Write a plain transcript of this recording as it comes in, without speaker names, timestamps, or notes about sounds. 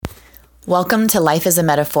Welcome to Life is a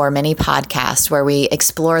Metaphor mini podcast, where we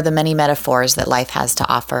explore the many metaphors that life has to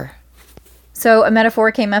offer. So a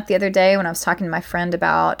metaphor came up the other day when I was talking to my friend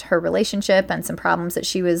about her relationship and some problems that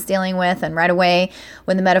she was dealing with. And right away,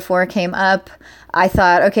 when the metaphor came up, I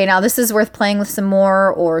thought, okay, now this is worth playing with some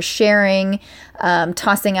more or sharing,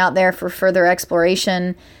 tossing out there for further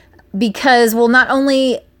exploration. Because, well, not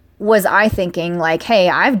only was I thinking like, hey,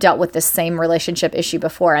 I've dealt with this same relationship issue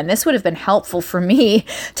before, and this would have been helpful for me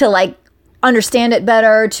to understand it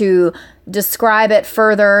better, to describe it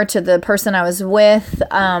further to the person I was with.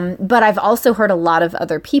 But I've also heard a lot of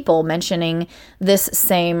other people mentioning this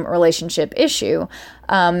same relationship issue.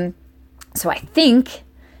 So I think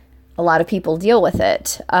a lot of people deal with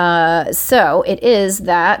it. So it is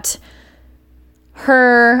that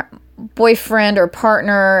her boyfriend or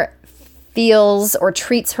partner feels or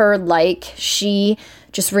treats her like she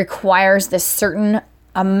just requires this certain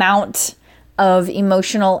amount of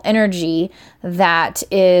emotional energy that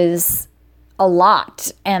is a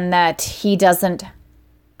lot, and that he doesn't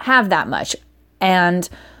have that much. And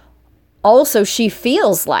also she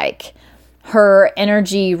feels like her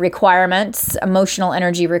energy requirements, emotional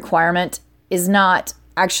energy requirement, is not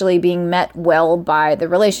actually being met well by the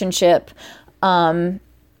relationship or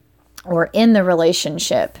in the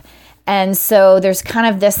relationship. And so there's kind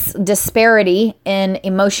of this disparity in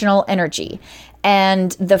emotional energy.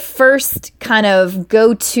 And the first kind of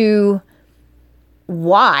go-to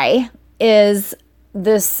why is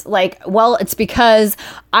this it's because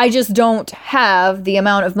I just don't have the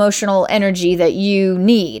amount of emotional energy that you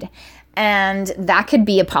need. And that could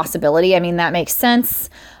be a possibility. I mean, that makes sense.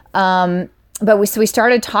 But we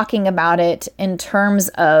started talking about it in terms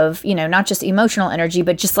of, not just emotional energy,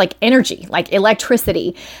 but just like energy, like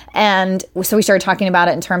electricity. And so we started talking about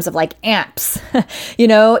it in terms of like amps.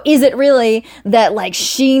 Is it really that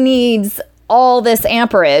she needs all this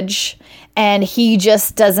amperage and he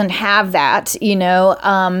just doesn't have that?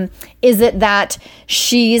 Is it that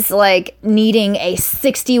she's needing a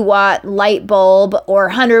 60-watt light bulb or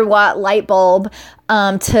 100-watt light bulb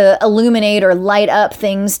to illuminate or light up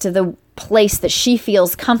things to the place that she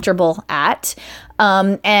feels comfortable at,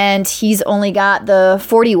 and he's only got the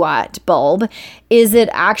 40-watt bulb? Is it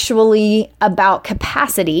actually about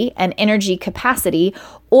capacity and energy capacity,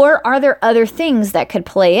 or are there other things that could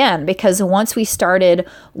play in? Because once we started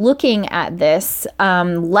looking at this,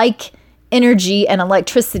 like energy and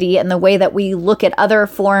electricity and the way that we look at other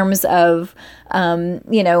forms of,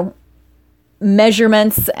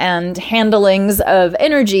 measurements and handlings of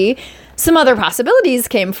energy, some other possibilities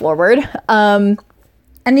came forward. And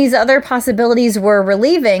these other possibilities were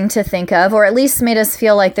relieving to think of, or at least made us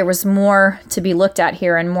feel like there was more to be looked at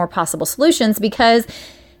here and more possible solutions. Because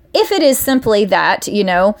if it is simply that,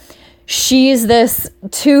 she's this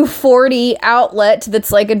 240 outlet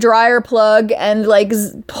that's like a dryer plug and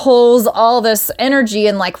pulls all this energy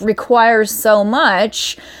and requires so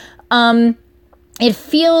much, it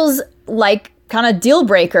feels like kind of deal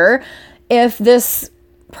breaker if this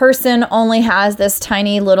person only has this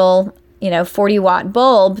tiny little 40-watt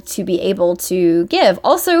bulb to be able to give.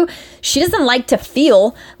 Also, she doesn't like to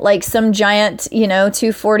feel like some giant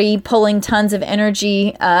 240 pulling tons of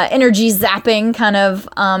energy zapping kind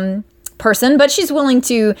of person, but she's willing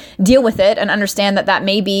to deal with it and understand that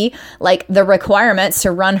may be the requirements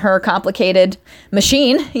to run her complicated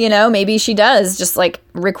machine. Maybe she does just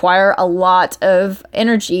require a lot of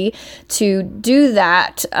energy to do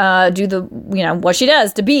that, what she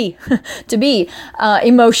does to be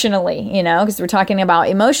emotionally, because we're talking about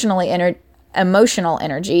emotional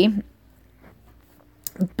energy.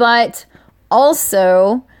 But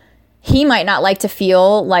also, he might not like to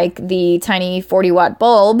feel like the tiny 40-watt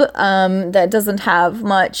bulb that doesn't have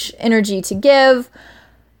much energy to give.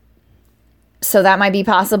 So that might be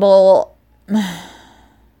possible.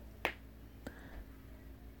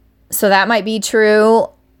 So that might be true.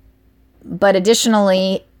 But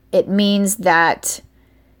additionally, it means that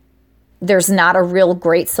there's not a real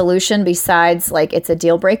great solution besides it's a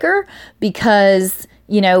deal breaker, because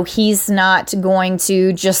he's not going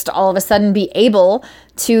to just all of a sudden be able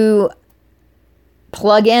to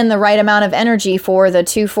plug in the right amount of energy for the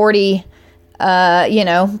 240,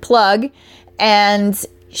 plug. And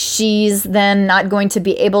she's then not going to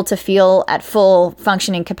be able to feel at full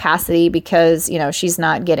functioning capacity because, she's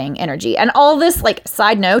not getting energy. And all this,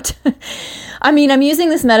 side note, I mean, I'm using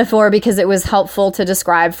this metaphor because it was helpful to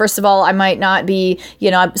describe. First of all, I might not be,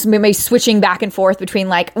 I'm maybe switching back and forth between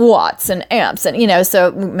watts and amps and,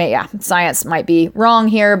 so science might be wrong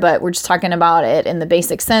here, but we're just talking about it in the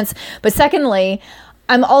basic sense. But secondly,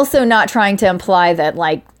 I'm also not trying to imply that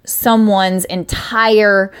someone's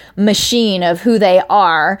entire machine of who they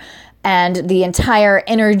are and the entire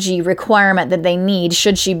energy requirement that they need,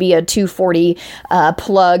 should she be a 240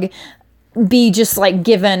 plug, be just like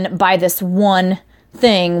given by this one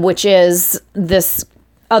thing, which is this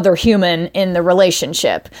other human in the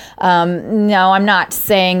relationship. No, I'm not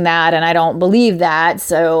saying that, and I don't believe that.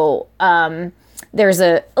 So there's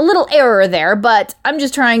a little error there, but I'm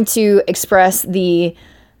just trying to express the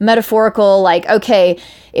metaphorical, like, okay,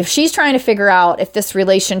 if she's trying to figure out if this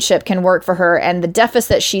relationship can work for her and the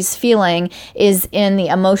deficit she's feeling is in the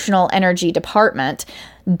emotional energy department,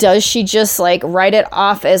 does she just like write it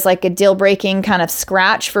off as like a deal breaking kind of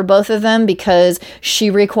scratch for both of them because she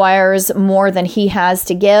requires more than he has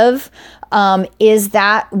to give? Is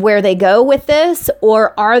that where they go with this?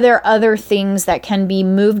 Or are there other things that can be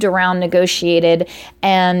moved around, negotiated,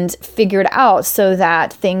 and figured out so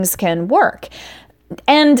that things can work?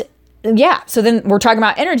 And yeah, so then we're talking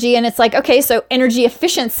about energy, and it's like, okay, so energy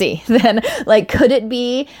efficiency, then like, could it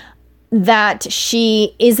be that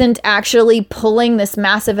she isn't actually pulling this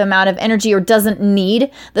massive amount of energy, or doesn't need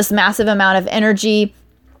this massive amount of energy,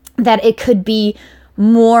 that it could be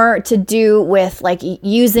more to do with like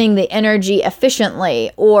using the energy efficiently,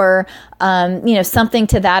 or, something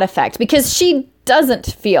to that effect, because she doesn't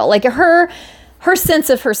feel like her sense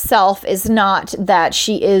of herself is not that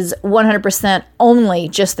she is 100% only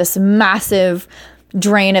just this massive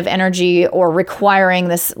drain of energy or requiring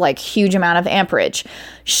this like huge amount of amperage.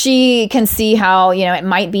 She can see how, it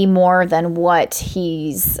might be more than what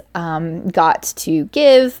he's got to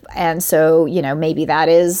give. And so, maybe that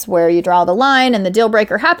is where you draw the line and the deal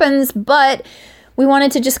breaker happens. But we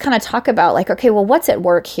wanted to just kind of talk about like, okay, well, what's at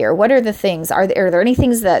work here? What are the things? Are there any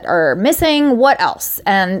things that are missing? What else?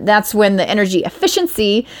 And that's when the energy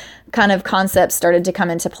efficiency kind of concept started to come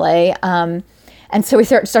into play. And so we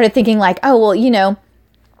started thinking like, oh, well,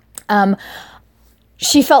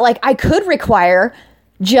 she felt like I could require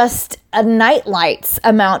just a nightlight's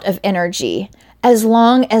amount of energy as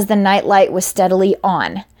long as the nightlight was steadily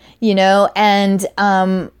on, and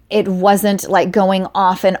it wasn't like going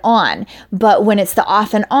off and on. But when it's the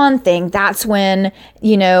off and on thing, that's when,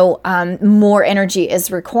 more energy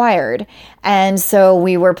is required. And so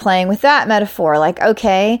we were playing with that metaphor, like,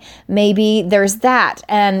 okay, maybe there's that.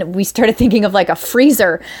 And we started thinking of like a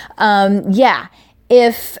freezer.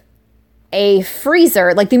 If a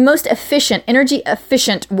freezer, like the most efficient, energy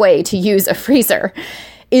efficient way to use a freezer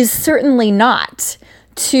is certainly not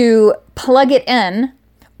to plug it in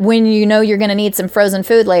when you're going to need some frozen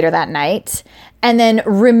food later that night, and then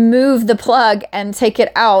remove the plug and take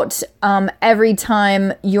it out every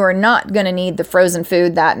time you're not going to need the frozen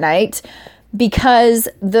food that night, because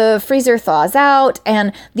the freezer thaws out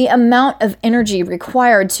and the amount of energy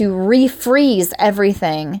required to refreeze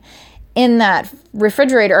everything in that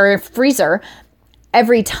refrigerator or freezer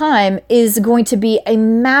every time is going to be a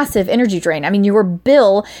massive energy drain. I mean, your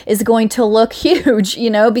bill is going to look huge,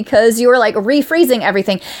 because you're like refreezing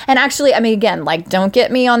everything. And actually, I mean, again, like, don't get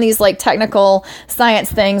me on these like technical science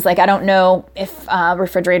things. Like, I don't know if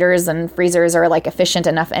refrigerators and freezers are like efficient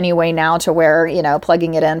enough anyway now to where,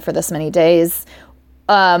 plugging it in for this many days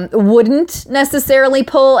wouldn't necessarily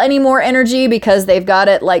pull any more energy, because they've got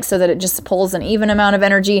it like so that it just pulls an even amount of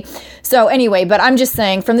energy. So anyway, but I'm just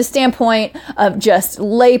saying from the standpoint of just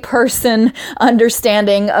layperson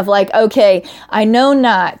understanding of like, okay, I know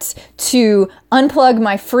not to unplug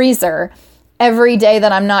my freezer every day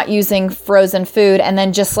that I'm not using frozen food and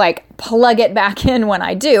then just like plug it back in when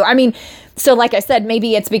I do. I mean, so like I said,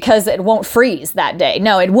 maybe it's because it won't freeze that day.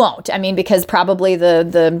 No, it won't. I mean, because probably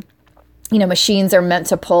the machines are meant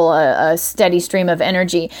to pull a steady stream of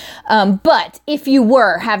energy. But if you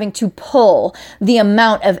were having to pull the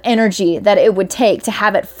amount of energy that it would take to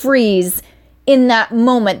have it freeze in that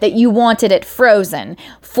moment that you wanted it frozen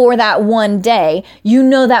for that one day,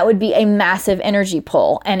 that would be a massive energy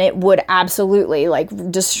pull, and it would absolutely like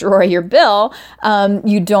destroy your bill.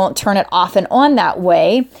 You don't turn it off and on that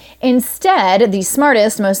way. Instead, the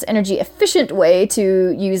smartest, most energy efficient way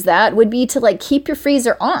to use that would be to like keep your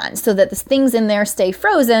freezer on so that the things in there stay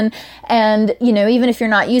frozen. And, even if you're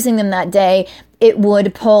not using them that day, it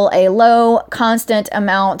would pull a low, constant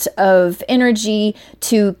amount of energy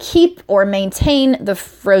to keep or maintain the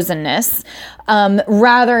frozenness,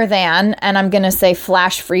 rather than, and I'm going to say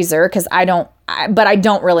flash freezer because I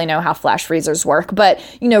don't really know how flash freezers work, but,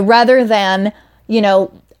 rather than,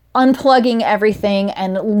 unplugging everything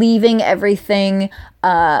and leaving everything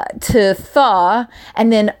to thaw,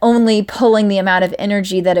 and then only pulling the amount of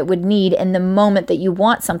energy that it would need in the moment that you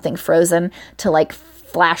want something frozen to like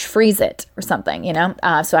flash freeze it or something,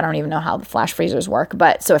 so I don't even know how the flash freezers work,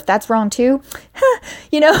 but so if that's wrong too,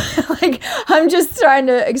 like I'm just trying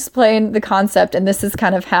to explain the concept, and this is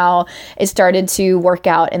kind of how it started to work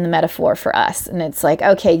out in the metaphor for us. And it's like,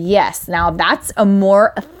 okay, yes, now that's a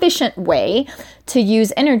more efficient way to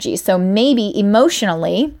use energy. So maybe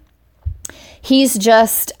emotionally, he's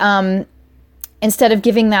just, instead of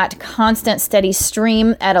giving that constant steady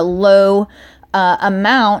stream at a low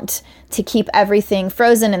amount to keep everything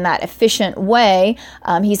frozen in that efficient way,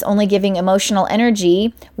 he's only giving emotional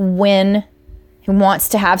energy when he wants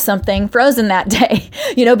to have something frozen that day,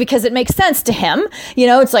 because it makes sense to him.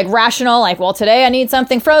 It's like rational, like, well, today I need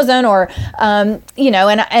something frozen, or, and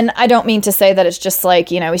I don't mean to say that it's just like,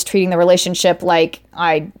 he's treating the relationship like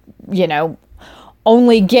I,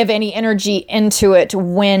 only give any energy into it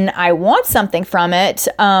when I want something from it.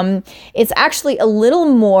 It's actually a little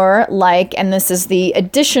more like, and this is the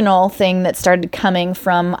additional thing that started coming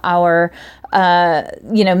from our,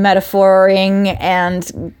 metaphoring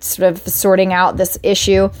and sort of sorting out this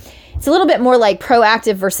issue. It's a little bit more like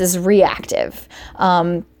proactive versus reactive,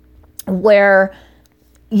 where,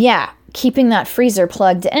 keeping that freezer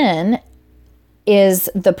plugged in is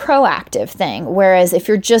the proactive thing. Whereas if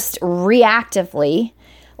you're just reactively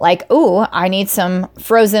like, oh, I need some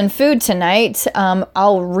frozen food tonight,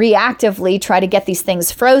 I'll reactively try to get these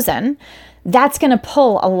things frozen, that's going to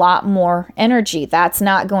pull a lot more energy. That's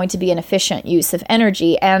not going to be an efficient use of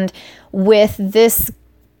energy. And with this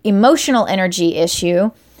emotional energy issue,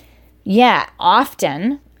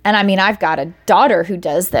 often, and I mean, I've got a daughter who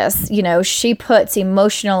does this, she puts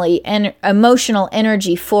emotional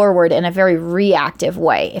energy forward in a very reactive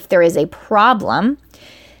way. If there is a problem,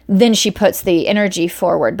 then she puts the energy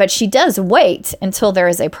forward, but she does wait until there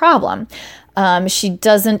is a problem. She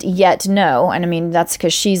doesn't yet know. And I mean, that's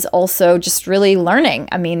because she's also just really learning.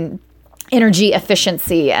 I mean, energy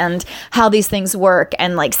efficiency and how these things work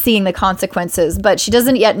and like seeing the consequences, but she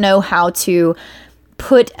doesn't yet know how to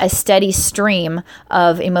put a steady stream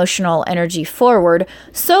of emotional energy forward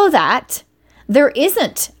so that there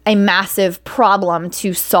isn't a massive problem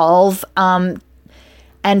to solve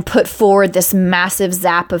and put forward this massive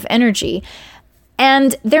zap of energy.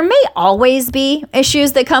 And there may always be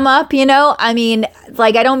issues that come up, I mean,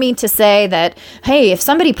 like, I don't mean to say that, hey, if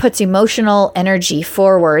somebody puts emotional energy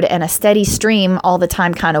forward in a steady stream all the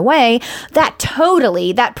time kind of way, that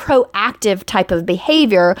proactive type of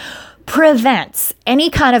behavior prevents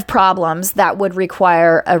any kind of problems that would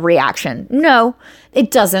require a reaction. No,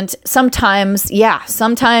 it doesn't. Sometimes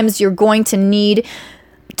you're going to need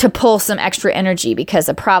to pull some extra energy because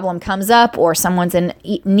a problem comes up or someone's in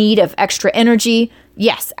need of extra energy.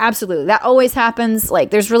 Yes, absolutely. That always happens. Like,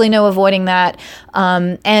 there's really no avoiding that.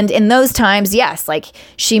 And in those times, yes, like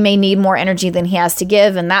she may need more energy than he has to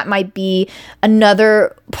give. And that might be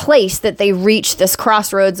another place that they reach this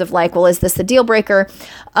crossroads of like, well, is this a deal breaker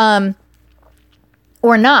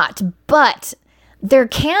or not? But there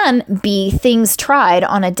can be things tried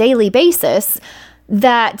on a daily basis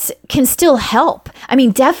that can still help. I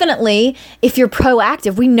mean, definitely if you're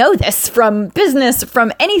proactive, we know this from business,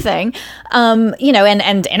 from anything,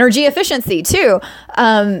 and energy efficiency too.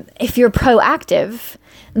 If you're proactive,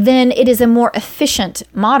 then it is a more efficient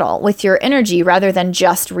model with your energy rather than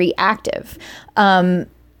just reactive.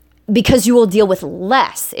 Because you will deal with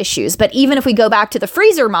less issues. But even if we go back to the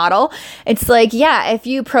freezer model, it's like, if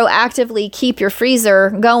you proactively keep your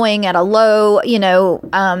freezer going at a low,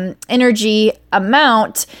 energy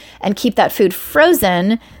amount and keep that food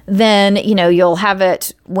frozen, then, you'll have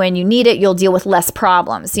it when you need it. You'll deal with less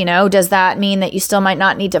problems. Does that mean that you still might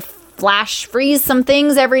not need to flash freeze some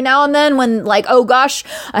things every now and then when like, oh gosh,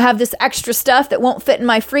 I have this extra stuff that won't fit in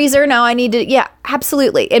my freezer. Now I need to,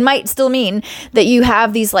 absolutely. It might still mean that you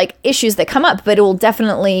have these like issues that come up, but it will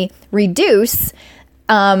definitely reduce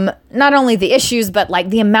not only the issues, but like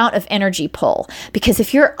the amount of energy pull. Because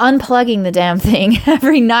if you're unplugging the damn thing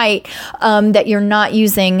every night, that you're not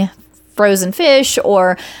using frozen fish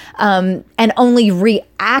or, and only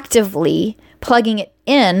reactively plugging it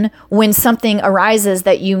in when something arises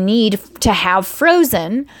that you need to have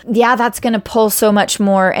frozen, that's going to pull so much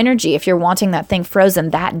more energy if you're wanting that thing frozen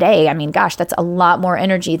that day. I mean, gosh, that's a lot more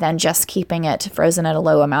energy than just keeping it frozen at a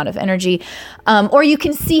low amount of energy. Or you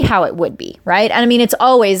can see how it would be, right? And I mean, it's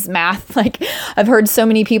always math. Like, I've heard so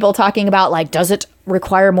many people talking about, like, does it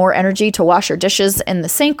require more energy to wash your dishes in the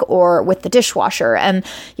sink or with the dishwasher? And,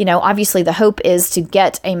 obviously the hope is to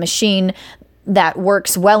get a machine that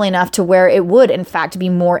works well enough to where it would, in fact, be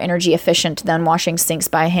more energy efficient than washing sinks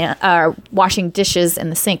by hand, washing dishes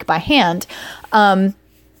in the sink by hand. But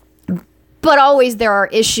always there are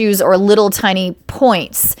issues or little tiny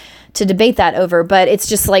points to debate that over, but it's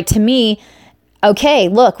just like, to me, okay,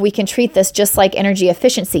 look, we can treat this just like energy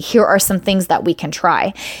efficiency. Here are some things that we can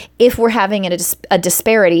try. If we're having a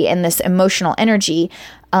disparity in this emotional energy,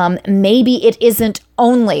 maybe it isn't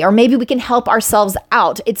only, or maybe we can help ourselves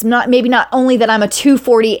out. It's maybe not only that I'm a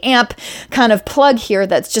 240 amp kind of plug here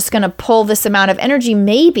that's just going to pull this amount of energy.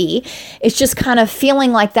 Maybe it's just kind of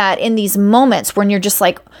feeling like that in these moments when you're just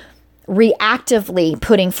like reactively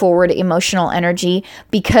putting forward emotional energy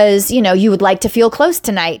because, you would like to feel close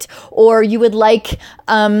tonight, or you would like,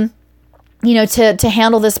 to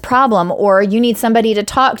handle this problem, or you need somebody to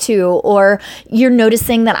talk to, or you're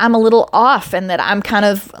noticing that I'm a little off and that I'm kind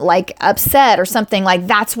of like upset or something. Like,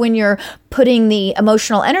 that's when you're putting the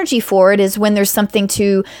emotional energy forward, is when there's something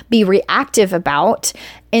to be reactive about.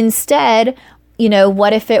 Instead,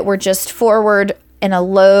 what if it were just forward in a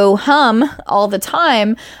low hum all the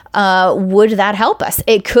time? Would that help us?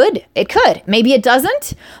 It could. Maybe it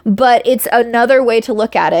doesn't, but it's another way to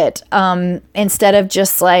look at it. Instead of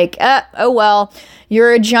just like, oh, well,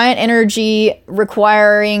 you're a giant energy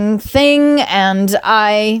requiring thing and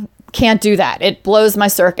I can't do that. It blows my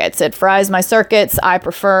circuits. It fries my circuits. I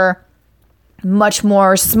prefer much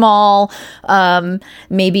more small,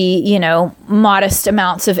 maybe, modest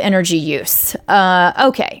amounts of energy use.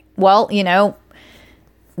 Okay, well,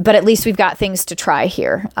 but at least we've got things to try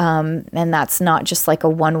here. And that's not just like a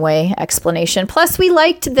one-way explanation. Plus, we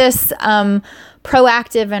liked this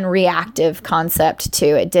proactive and reactive concept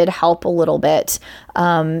too. It did help a little bit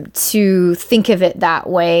to think of it that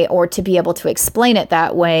way, or to be able to explain it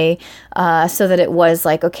that way, so that it was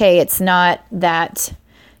like, okay, it's not that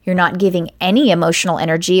you're not giving any emotional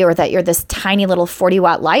energy, or that you're this tiny little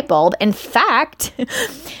 40-watt light bulb. In fact,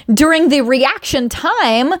 during the reaction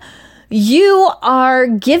time, you are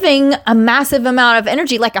giving a massive amount of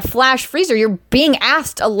energy, like a flash freezer. You're being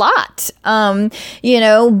asked a lot,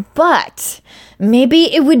 but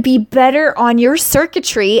maybe it would be better on your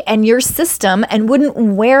circuitry and your system and wouldn't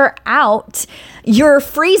wear out your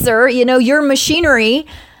freezer, your machinery,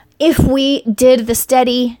 if we did the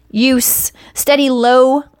steady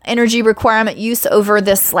low energy requirement use over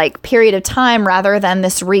this like period of time, rather than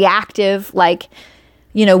this reactive, like,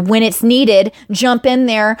 when it's needed, jump in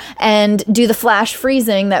there and do the flash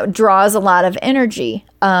freezing that draws a lot of energy,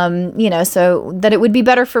 so that it would be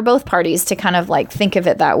better for both parties to kind of like think of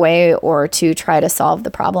it that way, or to try to solve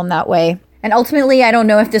the problem that way. And ultimately, I don't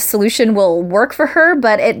know if this solution will work for her,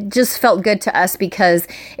 but it just felt good to us because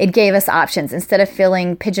it gave us options instead of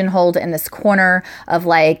feeling pigeonholed in this corner of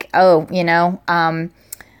like, oh,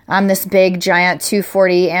 I'm this big giant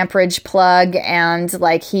 240 amperage plug and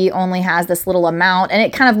like he only has this little amount. And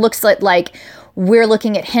it kind of looks like we're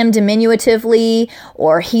looking at him diminutively,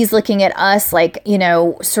 or he's looking at us like,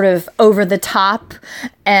 sort of over the top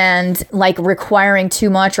and like requiring too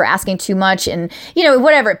much or asking too much. And,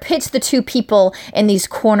 whatever, it pits the two people in these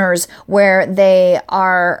corners where they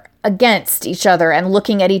are against each other and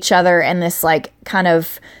looking at each other in this like kind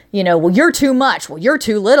of, well, you're too much, well, you're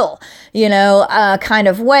too little, kind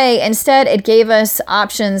of way. Instead, it gave us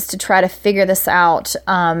options to try to figure this out,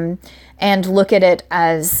 and look at it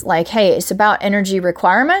as like, hey, it's about energy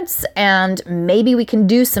requirements, and maybe we can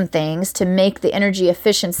do some things to make the energy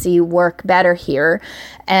efficiency work better here.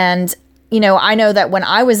 And I know that when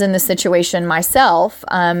I was in this situation myself,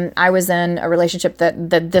 I was in a relationship that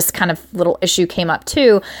this kind of little issue came up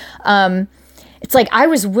too. It's like I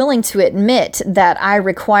was willing to admit that I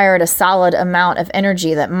required a solid amount of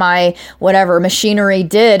energy, that my whatever machinery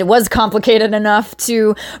was complicated enough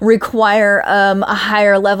to require a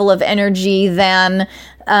higher level of energy than,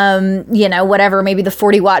 whatever, maybe the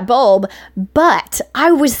 40-watt bulb. But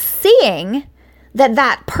I was seeing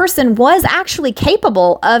that person was actually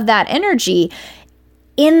capable of that energy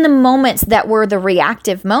in the moments that were the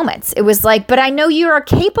reactive moments. It was like, but I know you are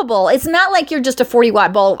capable. It's not like you're just a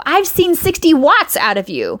 40-watt bulb. I've seen 60 watts out of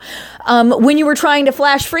you when you were trying to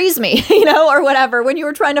flash freeze me, or whatever, when you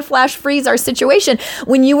were trying to flash freeze our situation,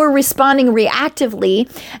 when you were responding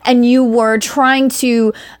reactively and you were trying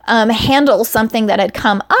to handle something that had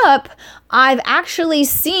come up. I've actually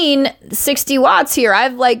seen 60 watts here.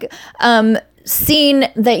 I've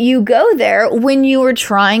seen that you go there when you were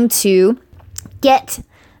trying to get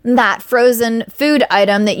that frozen food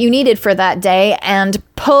item that you needed for that day and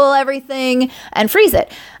pull everything and freeze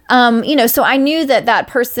it. So I knew that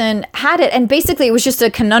person had it. And basically it was just a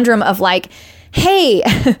conundrum of like, hey,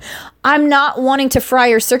 I'm not wanting to fry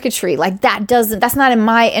your circuitry. Like that's not in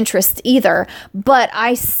my interest either. But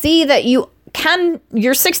I see that you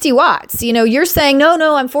you're 60 watts, you're saying,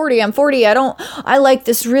 no, I'm 40. I like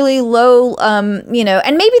this really low, and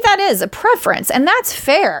maybe that is a preference, and that's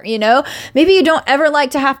fair. Maybe you don't ever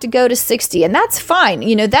like to have to go to 60, and that's fine.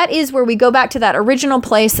 That is where we go back to that original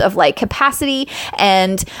place of like capacity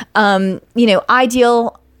and,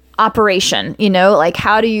 ideal operation, like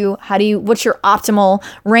how do you, what's your optimal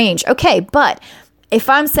range? Okay. But if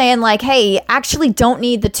I'm saying like, hey, you actually don't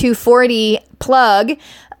need the 240 plug,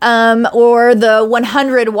 or the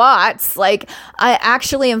 100 watts, like I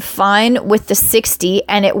actually am fine with the 60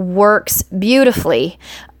 and it works beautifully.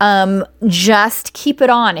 Just keep it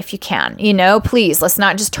on if you can, please, let's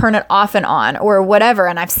not just turn it off and on or whatever.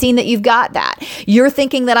 And I've seen that you've got that. You're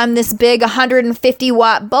thinking that I'm this big 150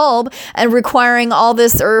 watt bulb and requiring all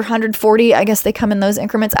this, or 140, I guess they come in those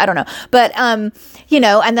increments. I don't know. But, and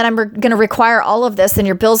then I'm going to require all of this and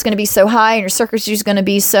your bill's going to be so high and your circuitry is going to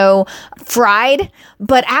be so fried.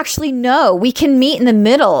 But actually, no, we can meet in the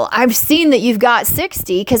middle. I've seen that you've got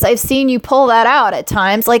 60 because I've seen you pull that out at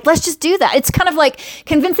times. Like, let's just do that. It's kind of like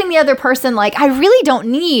convincing the other person, like, I really don't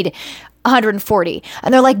need 140.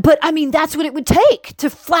 And they're like, but I mean, that's what it would take to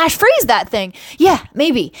flash freeze that thing. Yeah,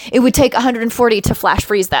 maybe it would take 140 to flash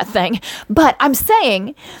freeze that thing. But I'm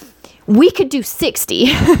saying we could do 60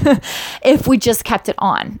 if we just kept it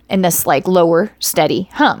on in this like lower steady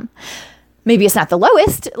hum. Maybe it's not the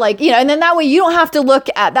lowest, and then that way you don't have to look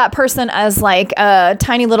at that person as like a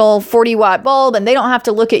tiny little 40 watt bulb, and they don't have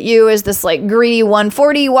to look at you as this like greedy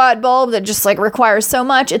 140 watt bulb that just like requires so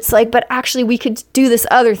much. It's like, but actually we could do this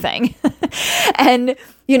other thing. And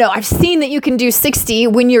I've seen that you can do 60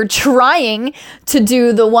 when you're trying to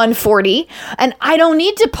do the 140, and I don't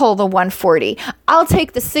need to pull the 140. I'll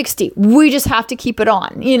take the 60. We just have to keep it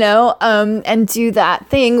on, and do that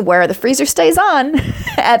thing where the freezer stays on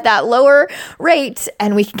at that lower rate,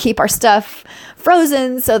 and we can keep our stuff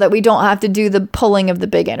frozen so that we don't have to do the pulling of the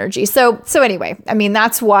big energy. So anyway, I mean,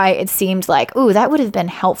 that's why it seemed like, ooh, that would have been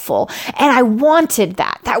helpful. And I wanted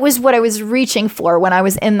that. That was what I was reaching for when I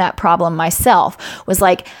was in that problem myself, was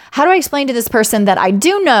like, how do I explain to this person that I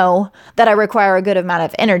do know that I require a good amount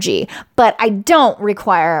of energy, but I don't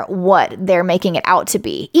require what they're making it out to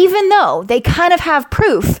be, even though they kind of have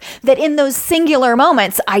proof that in those singular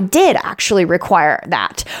moments, I did actually require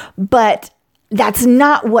that. But that's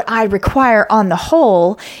not what I require on the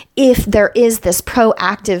whole if there is this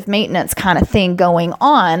proactive maintenance kind of thing going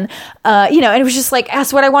on. And it was just like,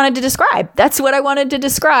 that's what I wanted to describe. That's what I wanted to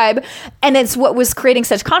describe. And it's what was creating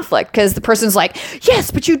such conflict, because the person's like, yes,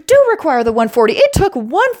 but you do require the 140. It took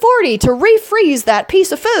 140 to refreeze that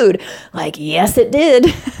piece of food. Like, yes, it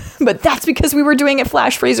did. But that's because we were doing it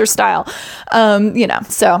flash freezer style.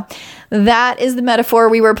 So that is the metaphor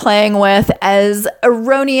we were playing with, as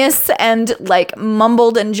erroneous and like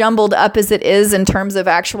mumbled and jumbled up as it is in terms of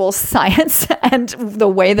actual science and the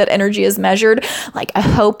way that energy is measured. Like, I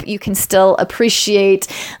hope you can still appreciate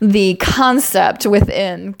the concept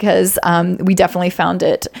within, because we definitely found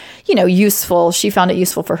it, useful. She found it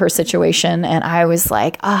useful for her situation. And I was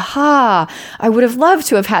like, aha, I would have loved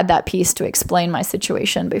to have had that piece to explain my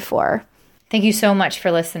situation before. Thank you so much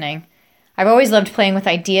for listening. I've always loved playing with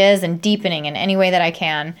ideas and deepening in any way that I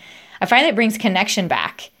can. I find it brings connection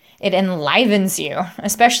back. It enlivens you,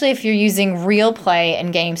 especially if you're using real play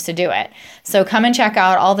and games to do it. So come and check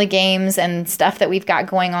out all the games and stuff that we've got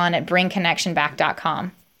going on at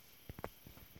bringconnectionback.com.